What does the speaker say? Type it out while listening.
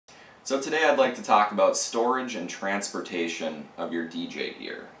So today I'd like to talk about storage and transportation of your DJ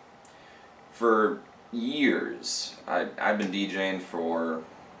gear. For years, I've been DJing for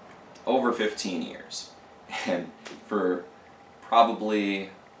over 15 years, and for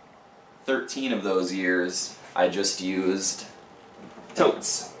probably 13 of those years I just used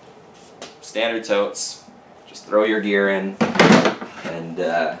totes, standard totes. Just throw your gear in, and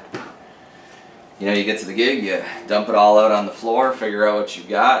you get to the gig, you dump it all out on the floor, figure out what you've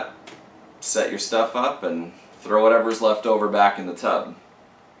got, set your stuff up, and throw whatever's left over back in the tub.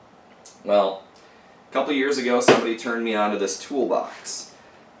 Well, a couple years ago somebody turned me onto this toolbox.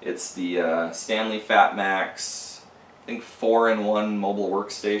 It's the Stanley Fat Max, I think 4-in-1 mobile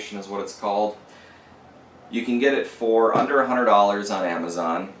workstation is what it's called. You can get it for under $100 on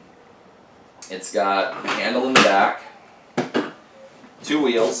Amazon. It's got a handle in the back, 2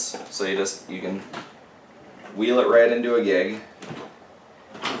 wheels, so you can wheel it right into a gig.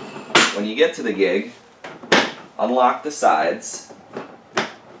 When you get to the gig, unlock the sides,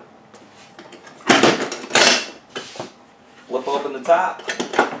 flip open the top,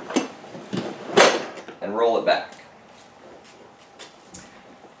 and roll it back.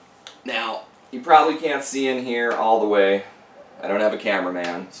 Now, you probably can't see in here all the way. I don't have a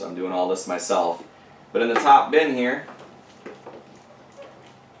cameraman, so I'm doing all this myself. But in the top bin here,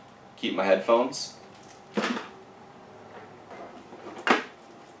 keep my headphones,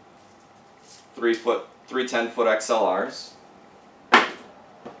 3 10-foot XLRs,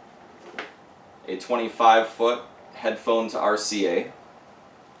 a 25-foot headphone to RCA.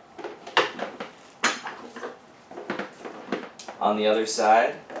 On the other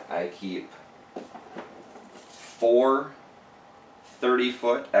side, I keep 4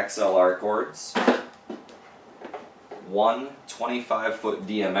 30-foot XLR cords, 1 25-foot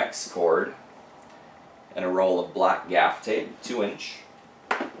DMX cord, and a roll of black gaff tape, 2-inch.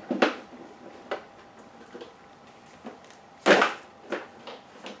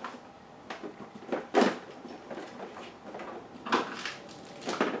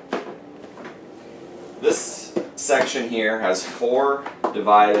 This section here has 4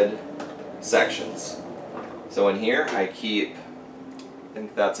 divided sections. So in here I keep, I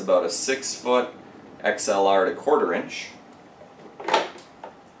think that's about a 6-foot XLR to 1/4 inch,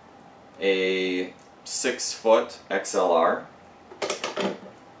 a 6-foot XLR,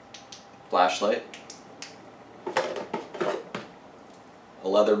 flashlight, a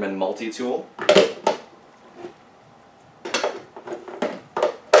Leatherman multi-tool,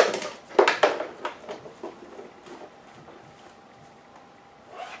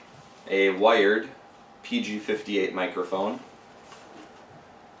 a wired PG58 microphone,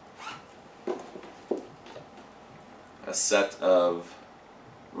 a set of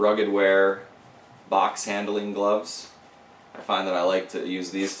rugged wear box handling gloves. I find that I like to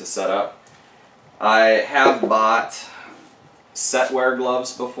use these to set up. I have bought set wear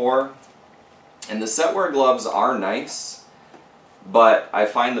gloves before, and the set wear gloves are nice, but I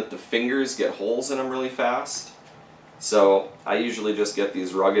find that the fingers get holes in them really fast. So I usually just get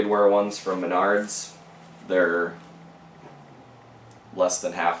these rugged wear ones from Menards. They're less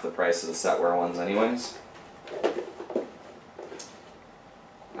than half the price of the set wear ones anyways.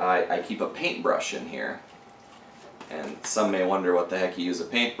 I keep a paintbrush in here, and some may wonder what the heck you use a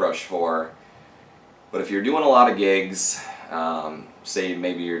paintbrush for, but if you're doing a lot of gigs, say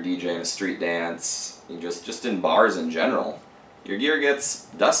maybe you're DJing a street dance, you just in bars in general, your gear gets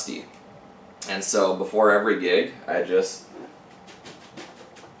dusty. And so before every gig, I just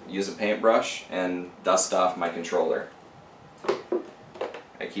use a paintbrush and dust off my controller.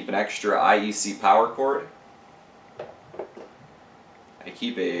 I keep an extra IEC power cord. I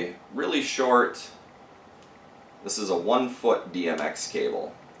keep a really short, this is a 1-foot DMX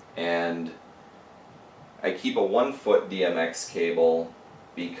cable, and I keep a 1-foot DMX cable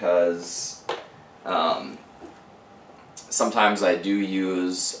because sometimes I do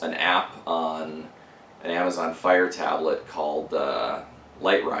use an app on an Amazon Fire tablet called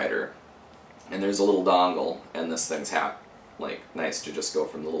Light Rider, and there's a little dongle, and this thing's nice to just go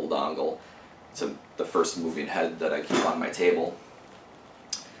from the little dongle to the first moving head that I keep on my table.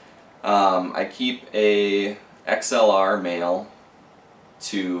 I keep a XLR male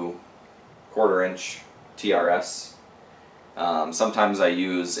to 1/4 inch TRS. Sometimes I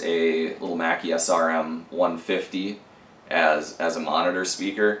use a little Mackie SRM 150 as a monitor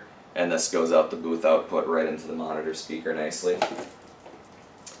speaker, and this goes out the booth output right into the monitor speaker nicely.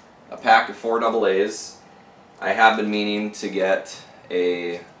 A pack of 4 AA's. I have been meaning to get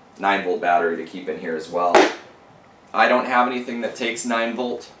a 9-volt battery to keep in here as well. I don't have anything that takes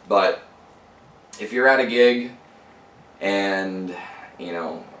 9-volt, but if you're at a gig and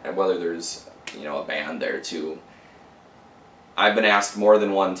and whether there's, you know, a band there too. I've been asked more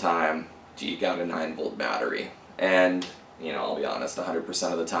than one time, do you got a 9-volt battery? And, you know, I'll be honest,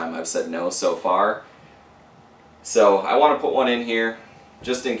 100% of the time I've said no so far. So I want to put one in here,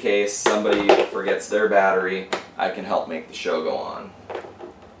 just in case somebody forgets their battery. I can help make the show go on.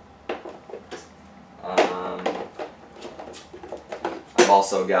 I've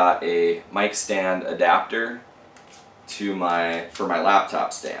also got a mic stand adapter for my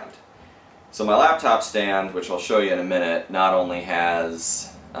laptop stand. So my laptop stand, which I'll show you in a minute, not only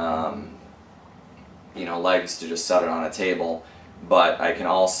has you know, legs to just set it on a table, but I can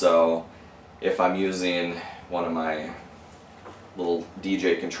also, if I'm using one of my little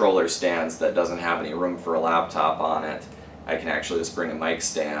DJ controller stands that doesn't have any room for a laptop on it, I can actually just bring a mic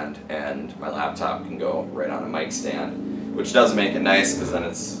stand and my laptop can go right on a mic stand, which does make it nice because then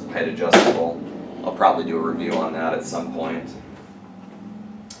it's height adjustable. I'll probably do a review on that at some point.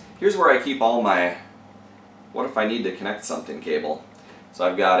 Here's where I keep all my what if I need to connect something cable. So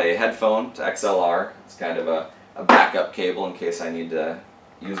I've got a headphone to XLR. It's kind of a backup cable in case I need to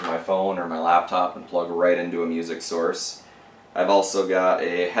use my phone or my laptop and plug right into a music source. I've also got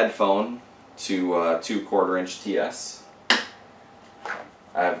a headphone to 2 1/4-inch TS.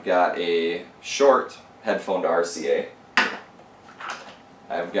 I've got a short headphone to RCA.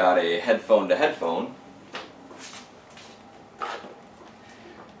 I've got a headphone to headphone.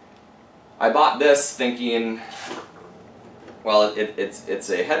 I bought this thinking, well, it's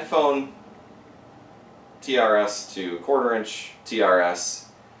a headphone TRS to 1/4-inch TRS,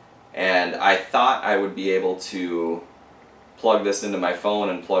 and I thought I would be able to plug this into my phone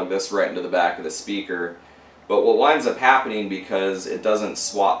and plug this right into the back of the speaker. But what winds up happening, because it doesn't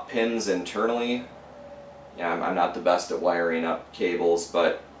swap pins internally, yeah, I'm not the best at wiring up cables,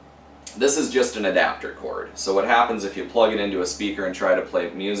 but this is just an adapter cord. So what happens if you plug it into a speaker and try to play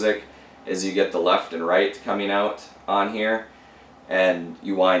music is you get the left and right coming out on here, and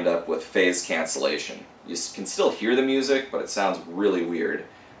you wind up with phase cancellation. You can still hear the music, but it sounds really weird.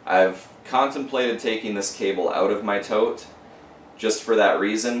 I've contemplated taking this cable out of my tote just for that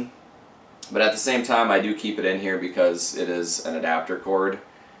reason, but at the same time I do keep it in here because it is an adapter cord.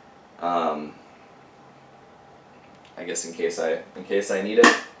 I guess in case I need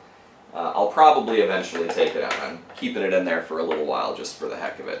it. I'll probably eventually take it out. I'm keeping it in there for a little while just for the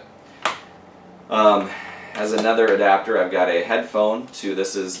heck of it. As another adapter, I've got a headphone to,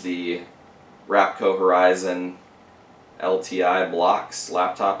 this is the Rapco Horizon LTI Blocks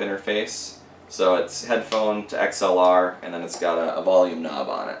laptop interface. So it's headphone to XLR, and then it's got a volume knob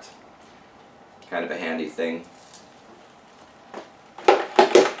on it. Kind of a handy thing.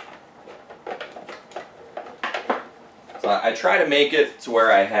 So I try to make it to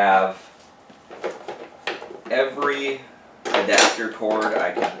where I have every adapter cord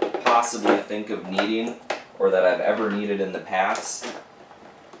I could possibly think of needing, or that I've ever needed in the past,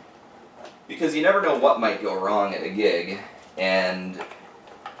 because you never know what might go wrong at a gig, and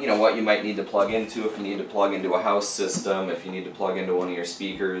you know what you might need to plug into. If you need to plug into a house system, if you need to plug into one of your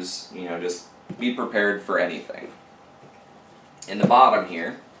speakers, you know, just be prepared for anything. In the bottom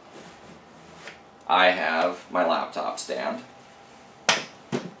here I have my laptop stand,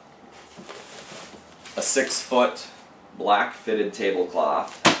 a 6-foot black fitted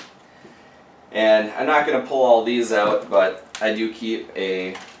tablecloth, and I'm not going to pull all these out, but I do keep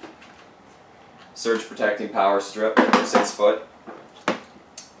a surge protecting power strip, 6 foot,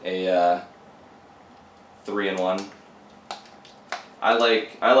 a 3-in-1. I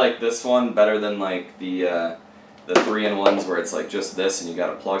like this one better than like the 3-in-1s where it's like just this and you got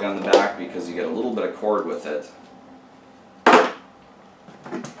a plug on the back, because you get a little bit of cord with it.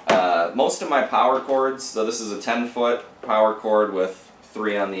 Most of my power cords, so this is a 10-foot power cord with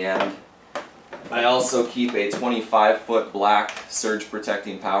 3 on the end. I also keep a 25-foot black surge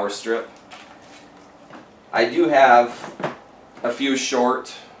protecting power strip. I do have a few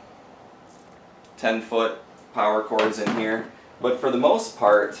short 10-foot power cords in here, but for the most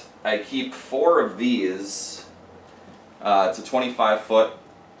part I keep 4 of these. It's a 25-foot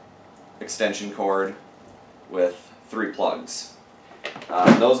extension cord with 3 plugs.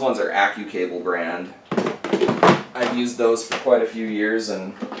 Those ones are AccuCable brand. I've used those for quite a few years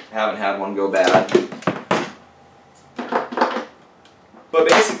and haven't had one go bad. But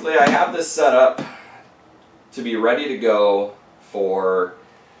basically I have this set up to be ready to go for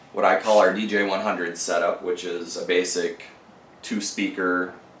what I call our DJ100 setup, which is a basic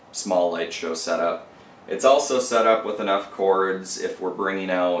 2-speaker small light show setup. It's also set up with enough cords if we're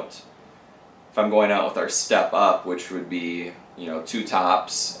bringing out, if I'm going out with our step up, which would be, you know, 2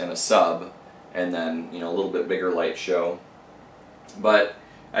 tops and a sub, and then, you know, a little bit bigger light show. But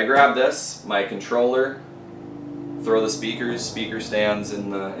I grab this, my controller, throw the speaker stands in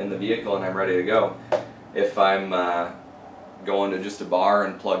the vehicle, and I'm ready to go. If I'm going to just a bar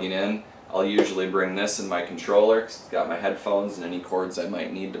and plugging in, I'll usually bring this in my controller because it's got my headphones and any cords I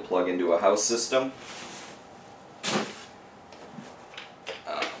might need to plug into a house system.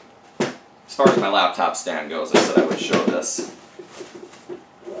 As far as my laptop stand goes, I said I would show this.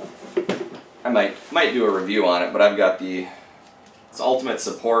 I might do a review on it, but I've got it's Ultimate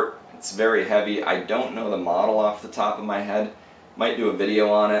Support. It's very heavy. I don't know the model off the top of my head. Might do a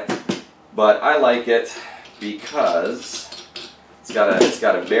video on it, but I like it because it's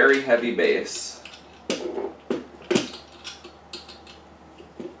got a very heavy base.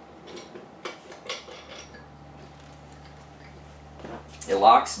 It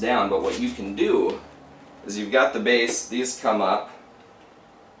locks down, but what you can do is you've got the base, these come up.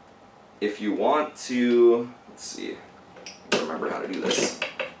 If you want to, let's see, I don't remember how to do this.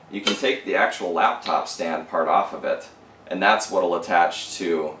 You can take the actual laptop stand part off of it, and that's what will attach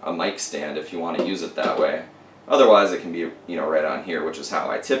to a mic stand if you want to use it that way. Otherwise it can be, right on here, which is how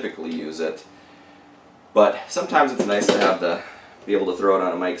I typically use it. But sometimes it's nice to have be able to throw it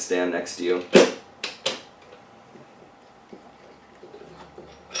on a mic stand next to you.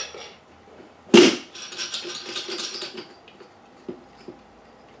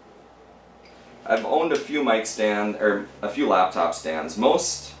 I've owned a few a few laptop stands.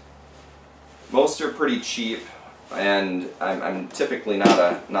 Most are pretty cheap, and I'm typically not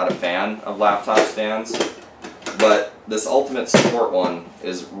a fan of laptop stands. But this Ultimate Support one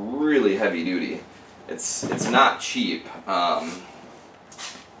is really heavy duty. It's not cheap. I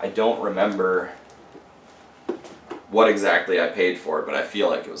don't remember what exactly I paid for it, but I feel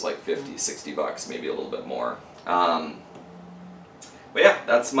like it was like 50, 60 bucks, maybe a little bit more. But yeah,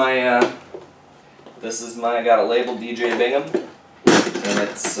 that's my. This is I got it labeled DJ Bingham, and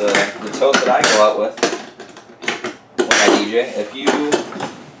it's the tote that I go out with when I DJ.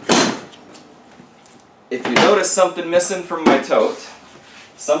 If you notice something missing from my tote,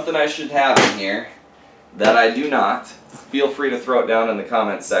 something I should have in here that I do not, feel free to throw it down in the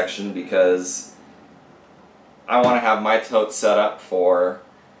comments section, because I want to have my tote set up for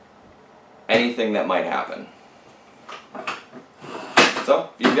anything that might happen. So,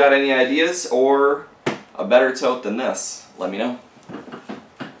 if you've got any ideas or a better tote than this, let me know.